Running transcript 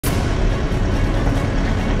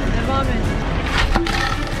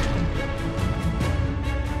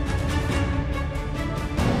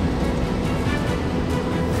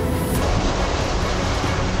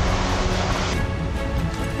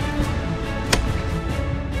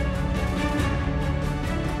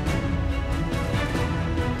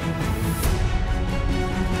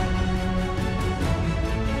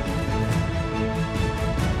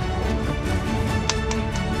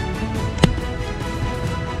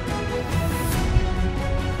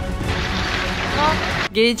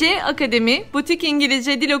GC Akademi Butik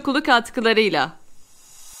İngilizce Dil Okulu katkılarıyla.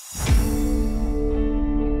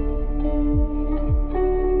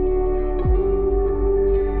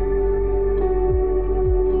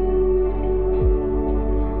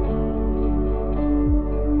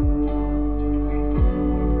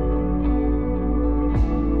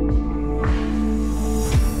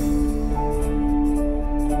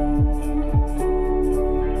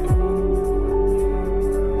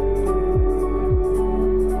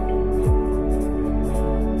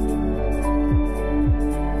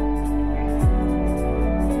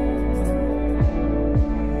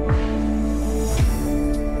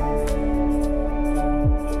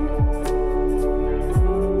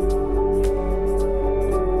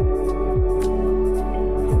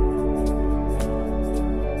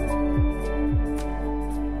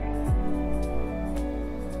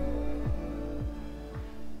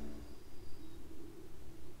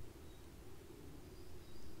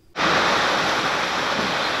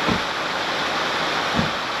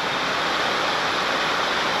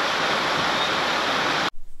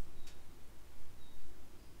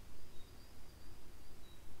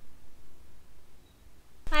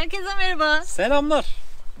 Herkese merhaba. Selamlar.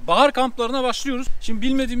 Bahar kamplarına başlıyoruz. Şimdi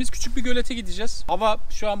bilmediğimiz küçük bir gölete gideceğiz. Hava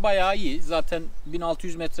şu an bayağı iyi. Zaten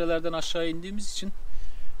 1600 metrelerden aşağı indiğimiz için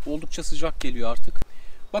oldukça sıcak geliyor artık.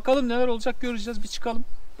 Bakalım neler olacak göreceğiz. Bir çıkalım.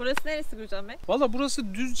 Burası neresi Gürcan Bey? Valla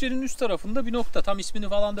burası Düzce'nin üst tarafında bir nokta. Tam ismini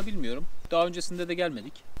falan da bilmiyorum. Daha öncesinde de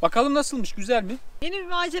gelmedik. Bakalım nasılmış, güzel mi? Yeni bir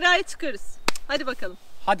maceraya çıkarız. Hadi bakalım.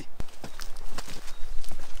 Hadi.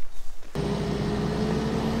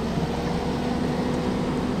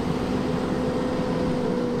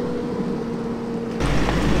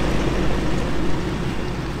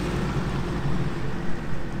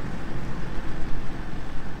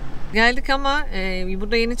 Geldik ama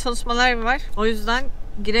burada yeni çalışmalar var. O yüzden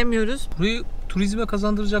giremiyoruz. Burayı turizme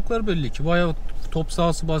kazandıracaklar belli ki. Bayağı top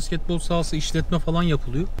sahası, basketbol sahası, işletme falan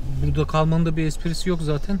yapılıyor. Burada kalmanın da bir esprisi yok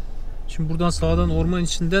zaten. Şimdi buradan sağdan orman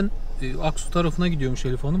içinden Aksu tarafına gidiyormuş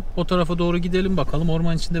Elif Hanım. O tarafa doğru gidelim bakalım.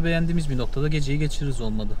 Orman içinde beğendiğimiz bir noktada geceyi geçiririz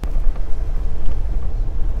olmadı.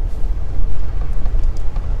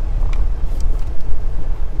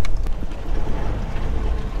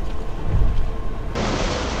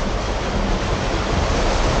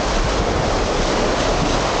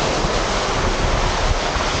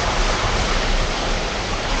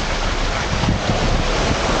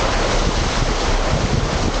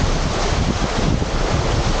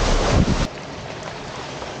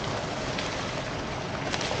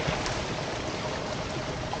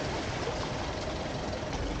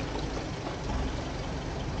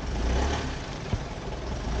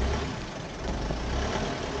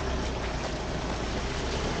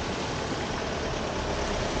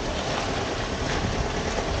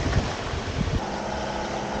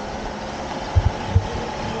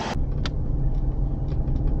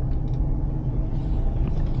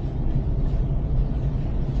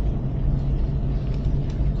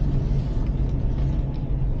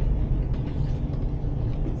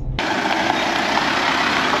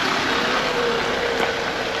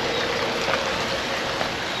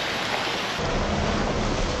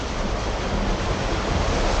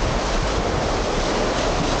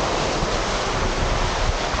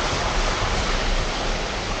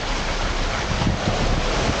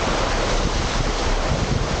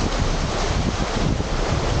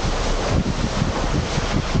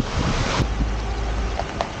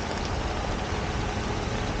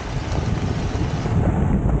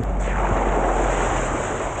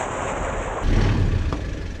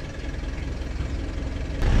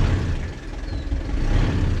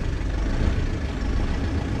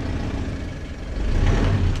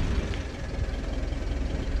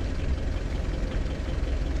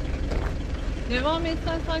 Devam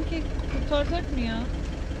etsen sanki kurtaracak mı ya?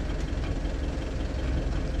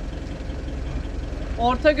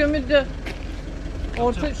 Orta gömüldü.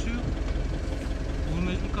 Orta... Yapacak bir şey yok. Bunu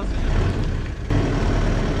mecbur kazıyacak.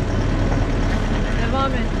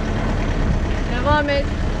 Devam et. Devam et.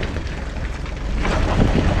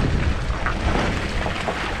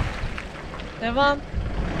 Devam.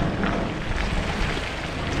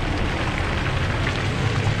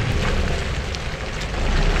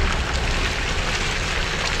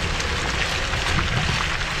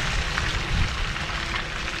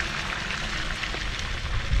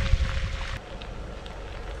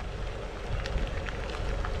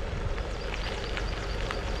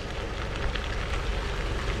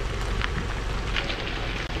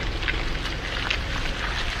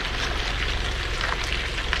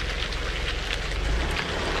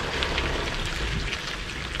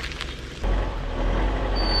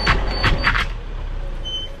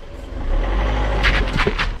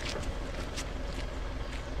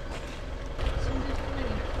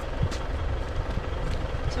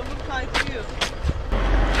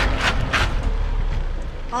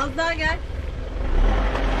 Az daha gel.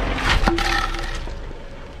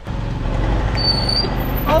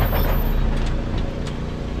 Hop.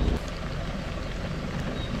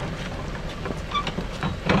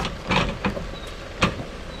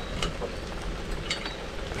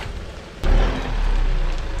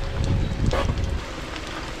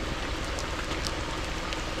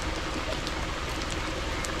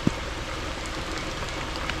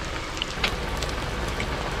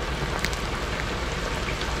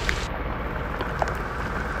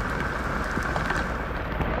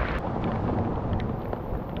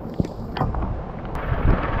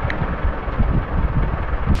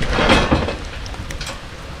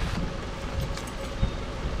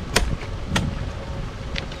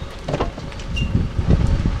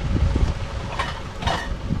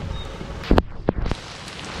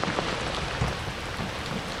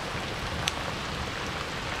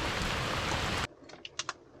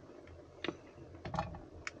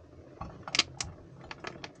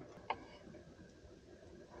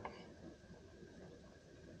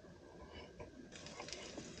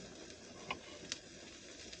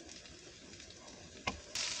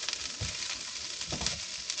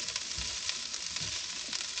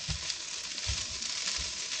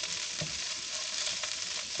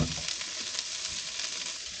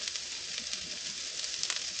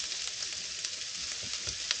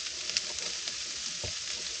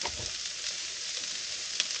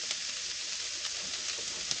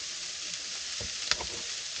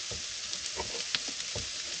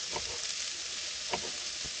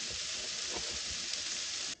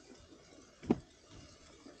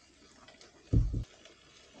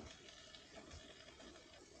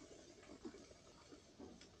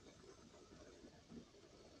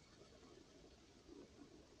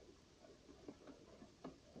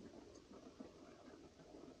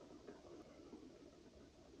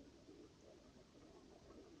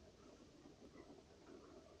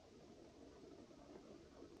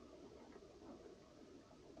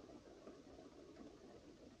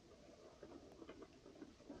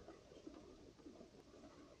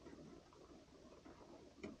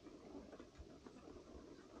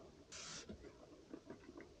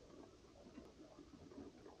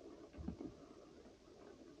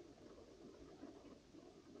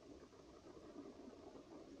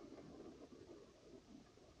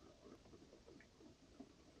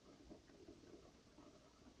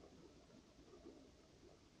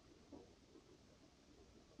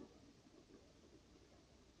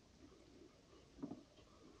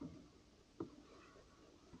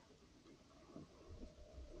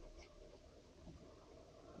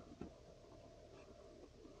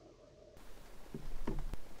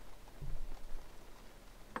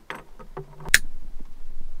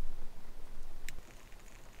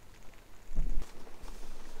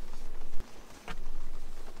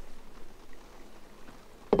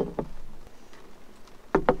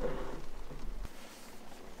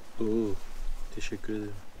 Oo, teşekkür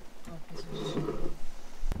ederim.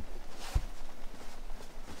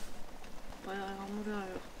 Bayağı yağmur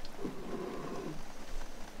yağıyor.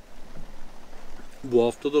 Bu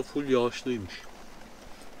hafta da full yağışlıymış.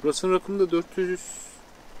 Burasının rakımı da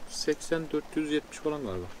 480-470 falan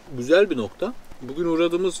galiba. Güzel bir nokta. Bugün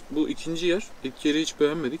uğradığımız bu ikinci yer. İlk yeri hiç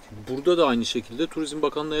beğenmedik. Burada da aynı şekilde Turizm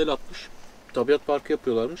Bakanlığı el atmış. Tabiat parkı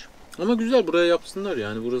yapıyorlarmış. Ama güzel, buraya yapsınlar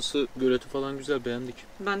yani. Burası göleti falan güzel, beğendik.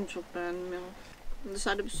 Ben çok beğendim ya.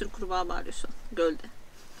 Dışarıda bir sürü kurbağa bağırıyor şu an. Gölde.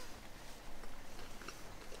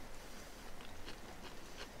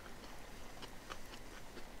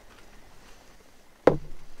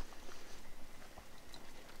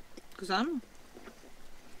 Güzel mi?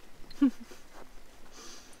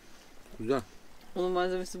 Güzel. Onun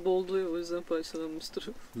malzemesi boldu ya, o yüzden parçalanmıştır.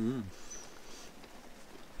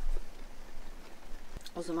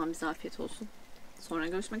 O zaman bize afiyet olsun. Sonra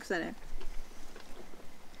görüşmek üzere.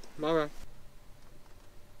 Bye bye.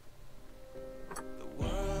 The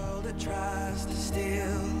world that tries to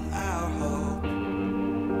steal our hope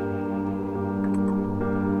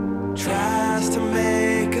tries to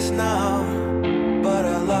make us numb, but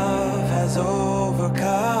our love has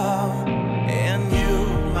overcome. And you,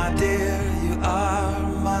 my dear, you are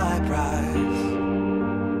my prize.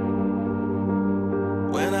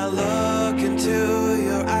 When I look into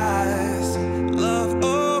your eyes, love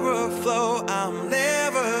overflow, I'm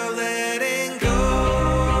never letting go.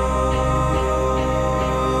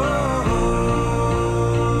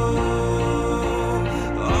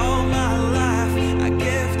 All my life I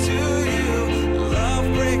give to you, love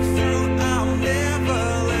breakthrough, I'm never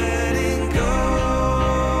letting go.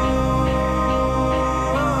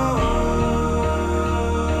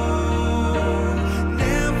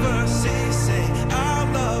 Never ceasing, our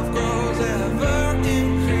love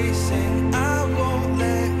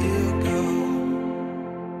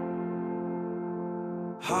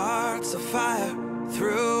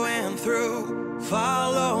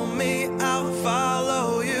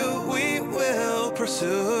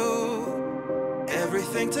pursue,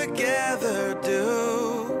 everything together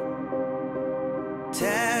do.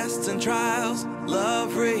 Tests and trials,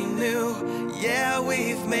 love renew. Yeah,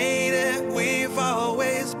 we've made it, we've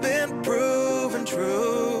always been proven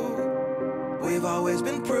true. We've always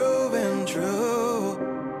been proven true.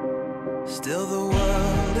 Still the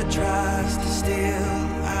world, it tries to steal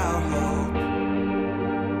our hope,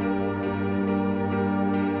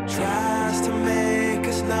 tries to make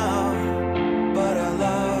us numb, but our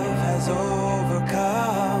love has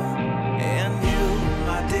overcome. And you,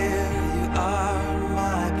 my dear, you are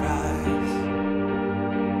my prize.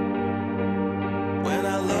 When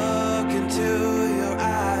I look into your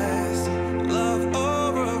eyes, love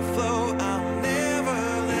overflow, I'm never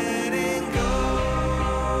letting go.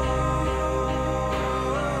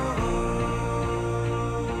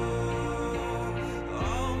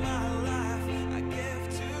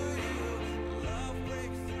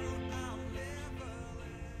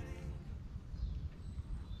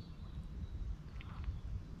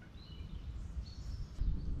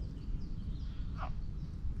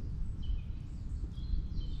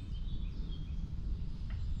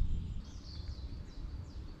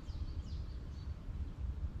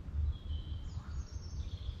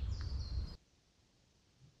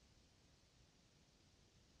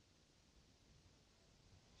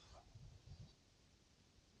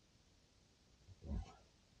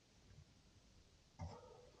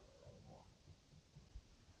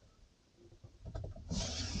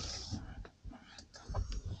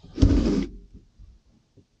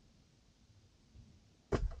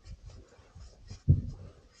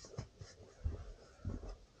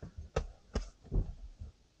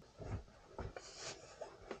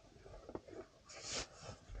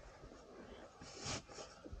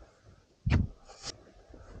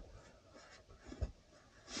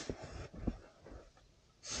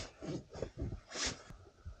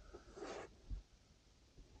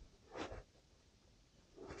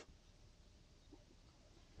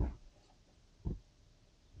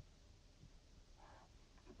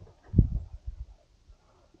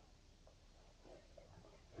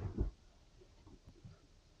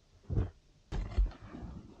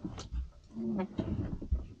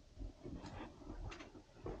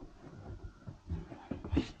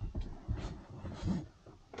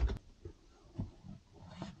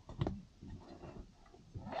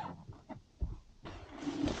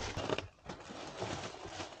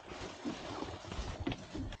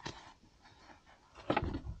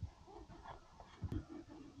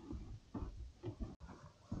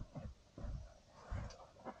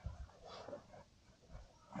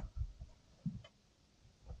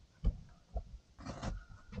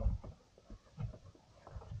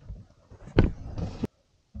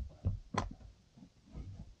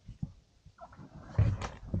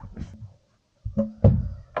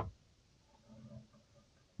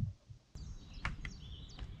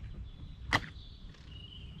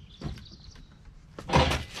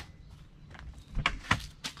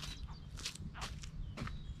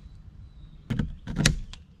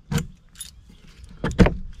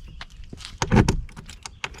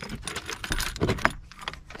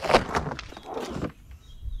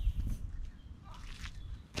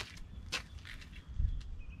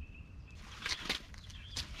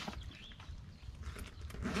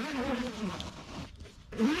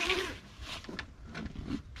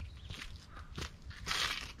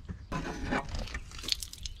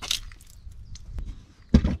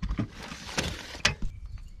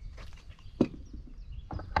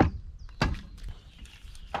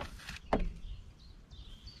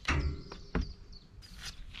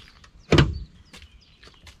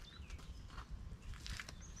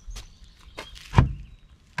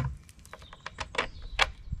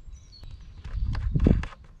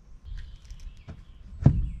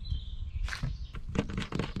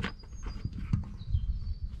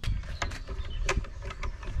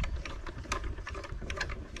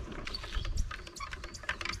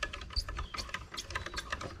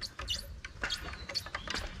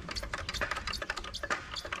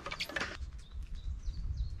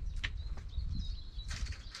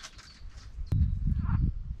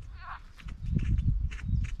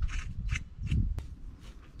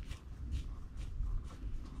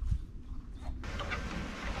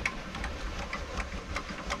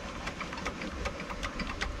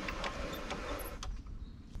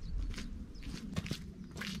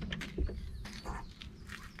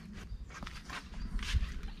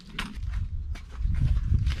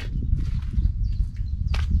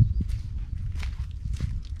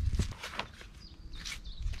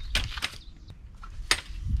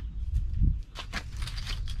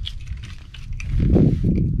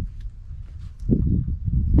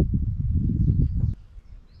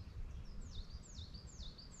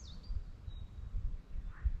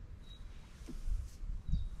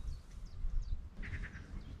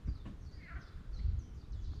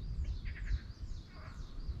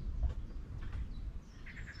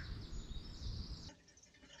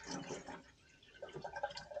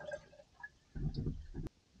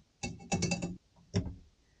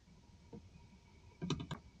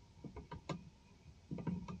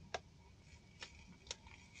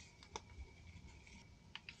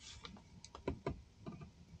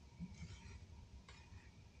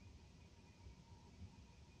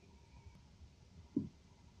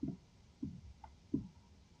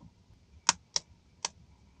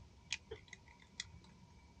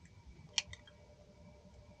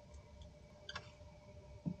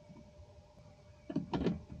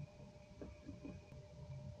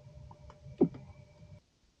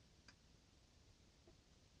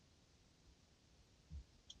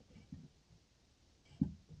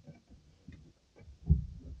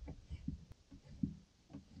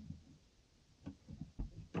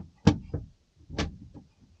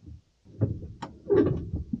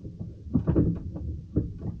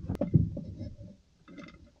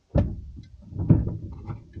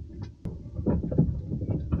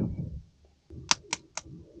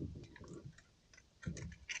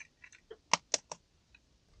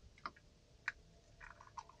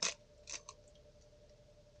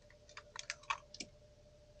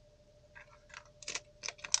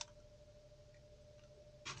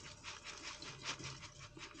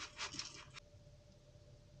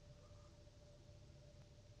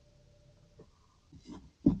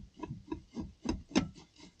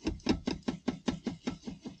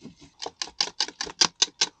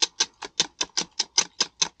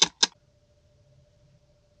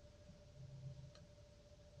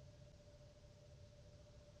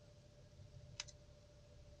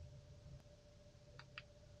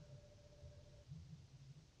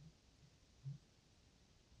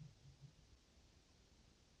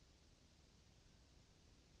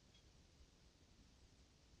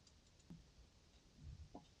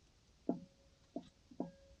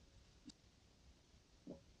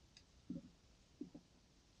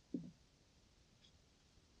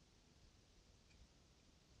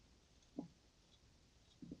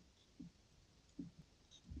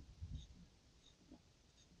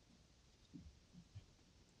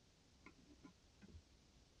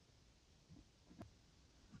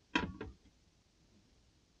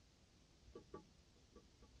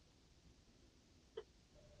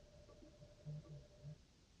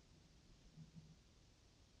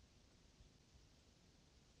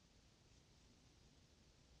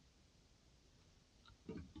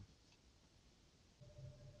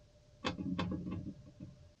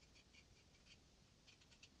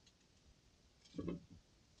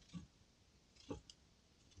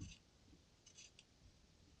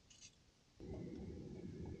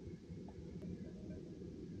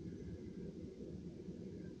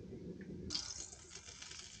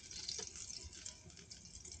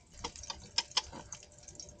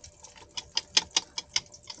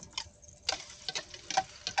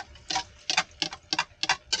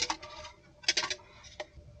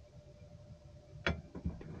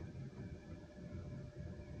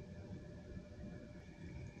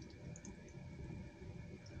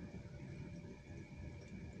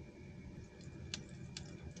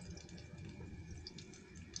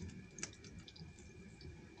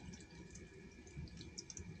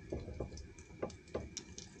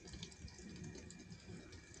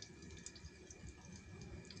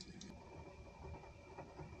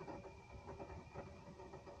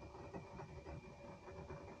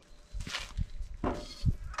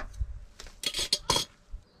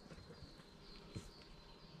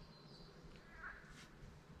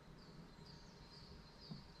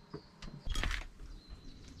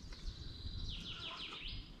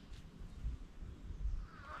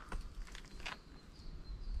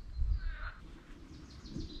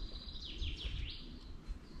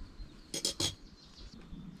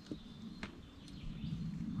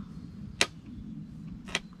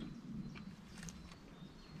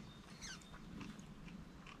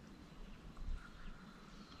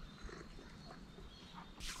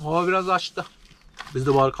 Hava biraz açtı. Biz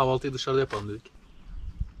de bari kahvaltıyı dışarıda yapalım dedik.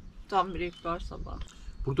 Tam bir ilkbahar sabahı.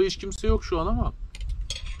 Burada hiç kimse yok şu an ama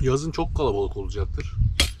yazın çok kalabalık olacaktır.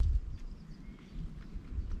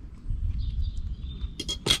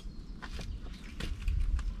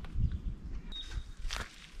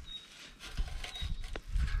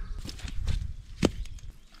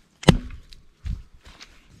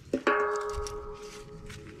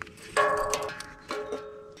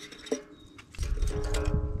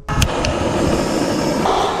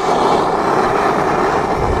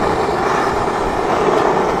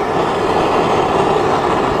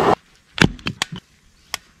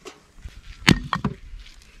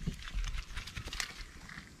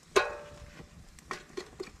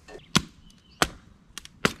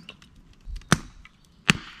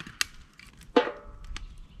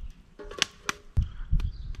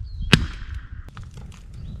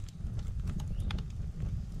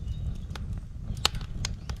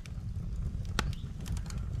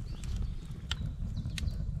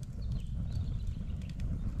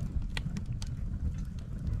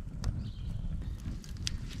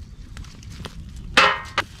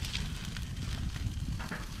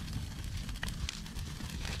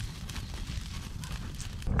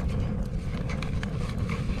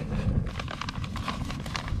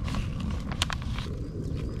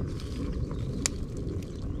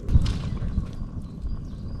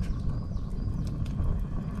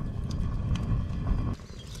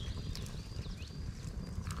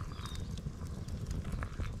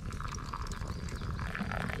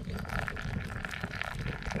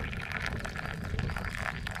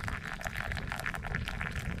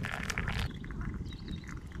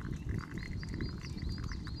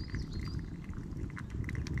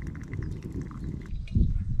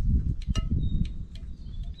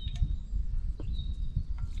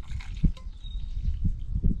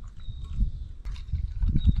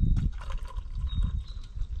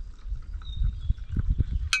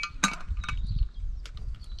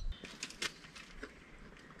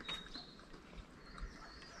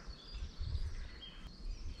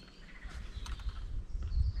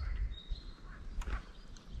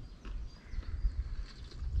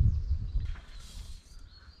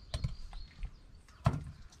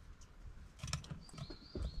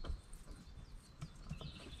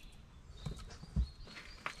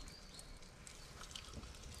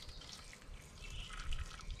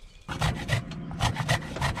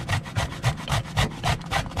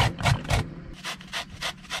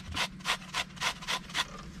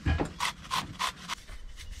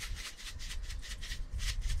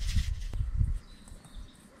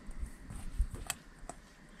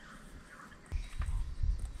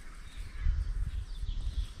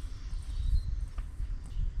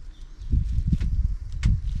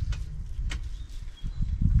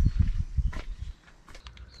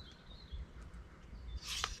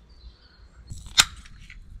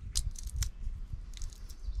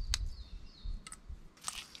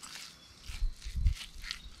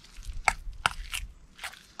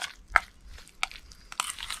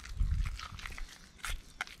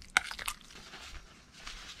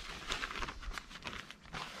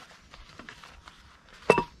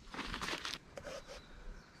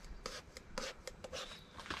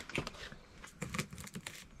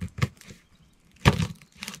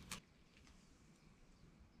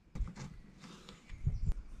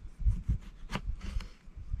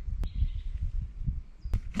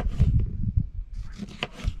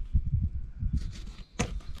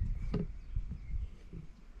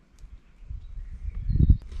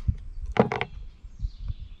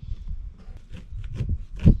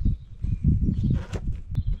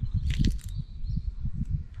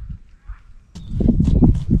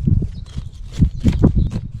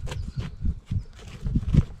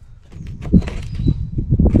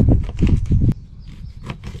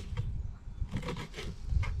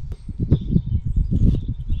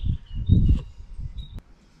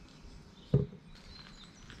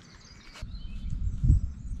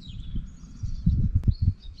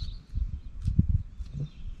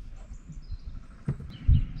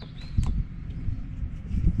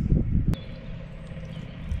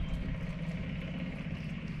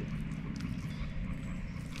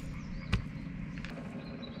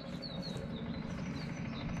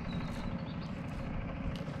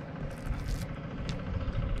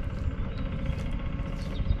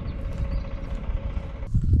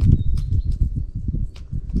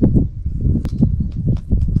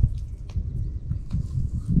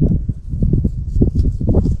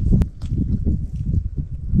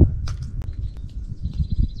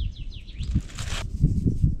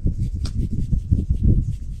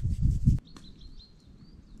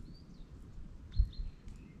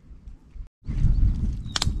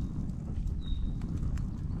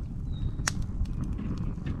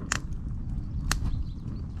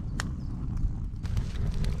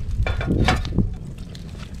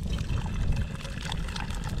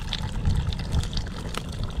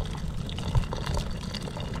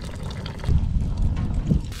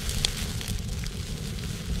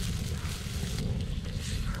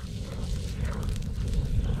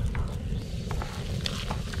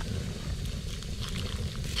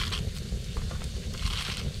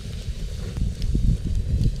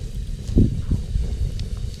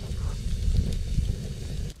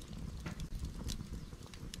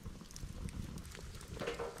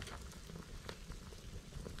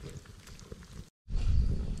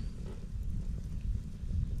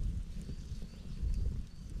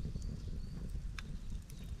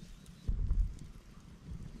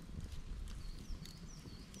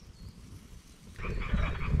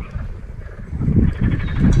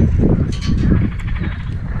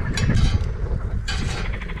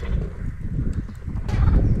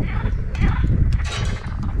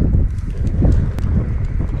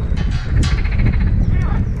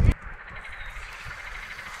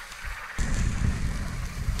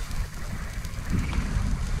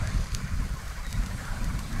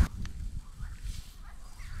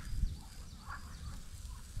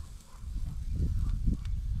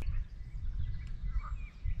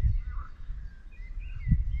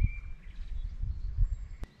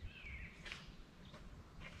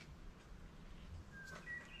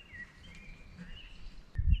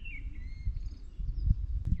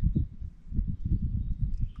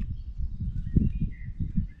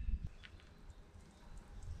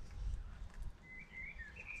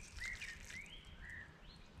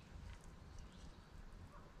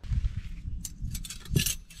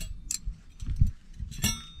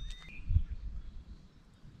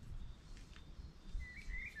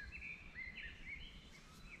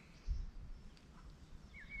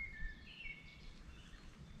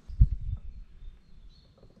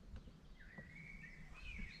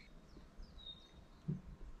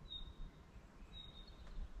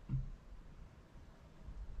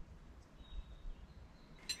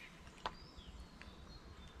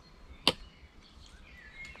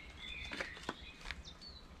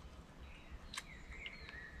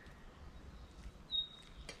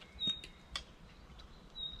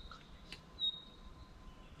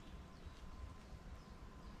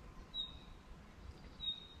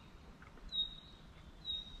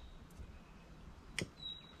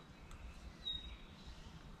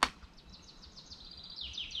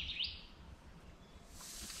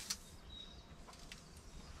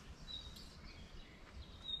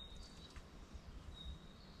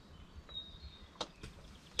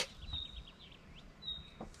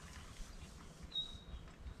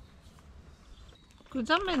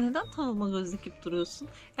 Kocam ben neden tavuğuma göz dikip duruyorsun?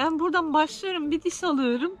 Yani buradan başlıyorum bir diş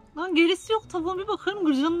alıyorum. Lan gerisi yok, tavuğum bir bakarım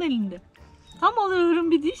Gürcan'ın elinde. Tam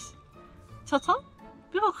alıyorum bir diş. Çatal.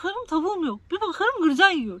 Bir bakarım tavuğum yok. Bir bakarım Gürcan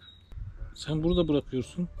yiyor. Sen burada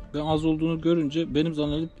bırakıyorsun. Ben az olduğunu görünce benim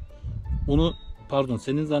zannedip onu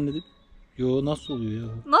senin zannedip nasıl oluyor ya?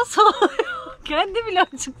 Nasıl oluyor? Kendi bile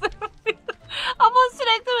açıklamıyor. Ama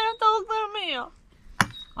sürekli benim tavuklarımı yiyor.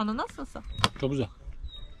 Ananas nasıl? Çok güzel.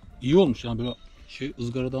 İyi olmuş yani böyle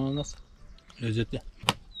ızgaradan ananas. Lezzetli.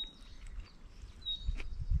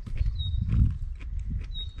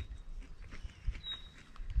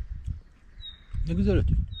 Ne güzel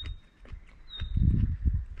ötüyor.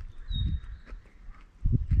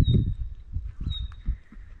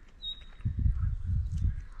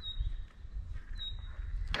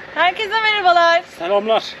 Herkese merhabalar.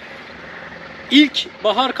 Selamlar. İlk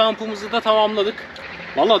bahar kampımızı da tamamladık.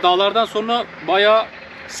 Vallahi dağlardan sonra bayağı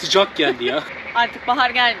sıcak geldi ya. Artık bahar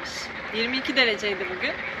gelmiş. 22 dereceydi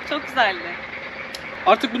bugün. Çok güzeldi.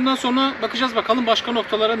 Artık bundan sonra bakacağız bakalım başka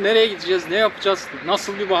noktalara nereye gideceğiz, ne yapacağız,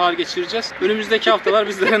 nasıl bir bahar geçireceğiz. Önümüzdeki haftalar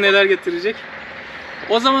bizlere neler getirecek.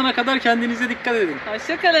 O zamana kadar kendinize dikkat edin.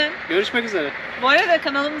 Hoşçakalın. Görüşmek üzere. Bu arada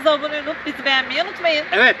kanalımıza abone olup bizi beğenmeyi unutmayın.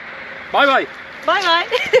 Evet. Bay bay. Bay bay.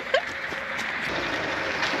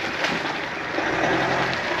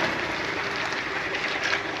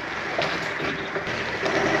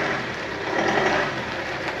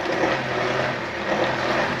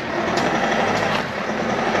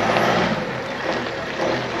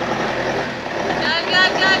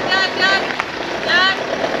 Gel.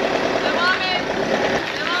 Devam et.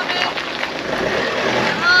 Devam.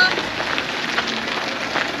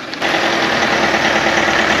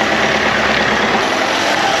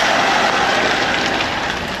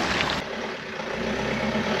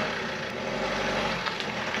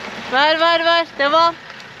 Ver. Devam.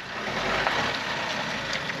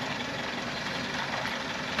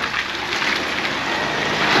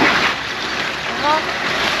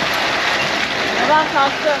 Devam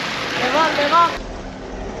kalktı. Devam.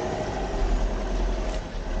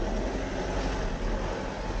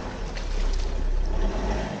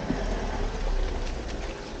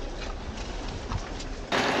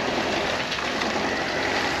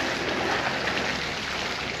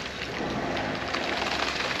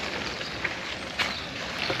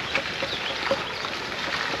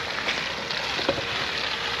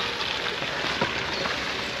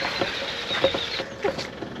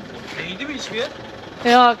 Değdi mi hiçbir yer?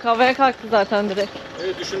 Ya havaya kalktı zaten direkt.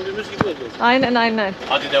 Evet, düşündüğümüz gibi oldu. Aynen.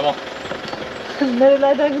 Hadi devam.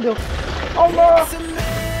 Nerelerden gidiyor? Allah! It's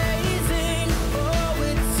amazing, oh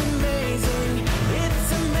it's amazing,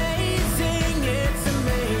 it's amazing, it's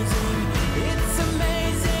amazing, it's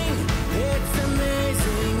amazing, it's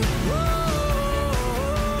amazing, oh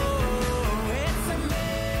it's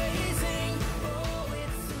amazing, oh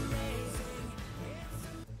it's amazing.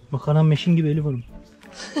 Makanan meşin gibi eli varım.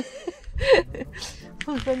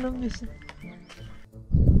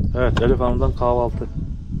 Evet, Elif Hanım'dan kahvaltı.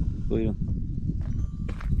 Buyurun.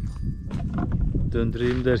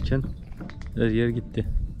 Döndüreyim derken her yer gitti.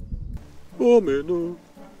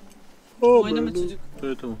 Oynama çocuk.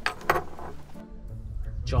 Evet, tamam.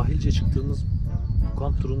 Cahilce çıktığımız bu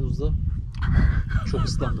kamp turumuzda çok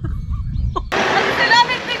ıslandık. Hadi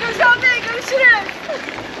selametle Gülşen Bey, görüşürüz.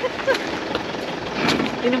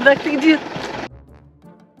 Beni bıraktı gidiyor.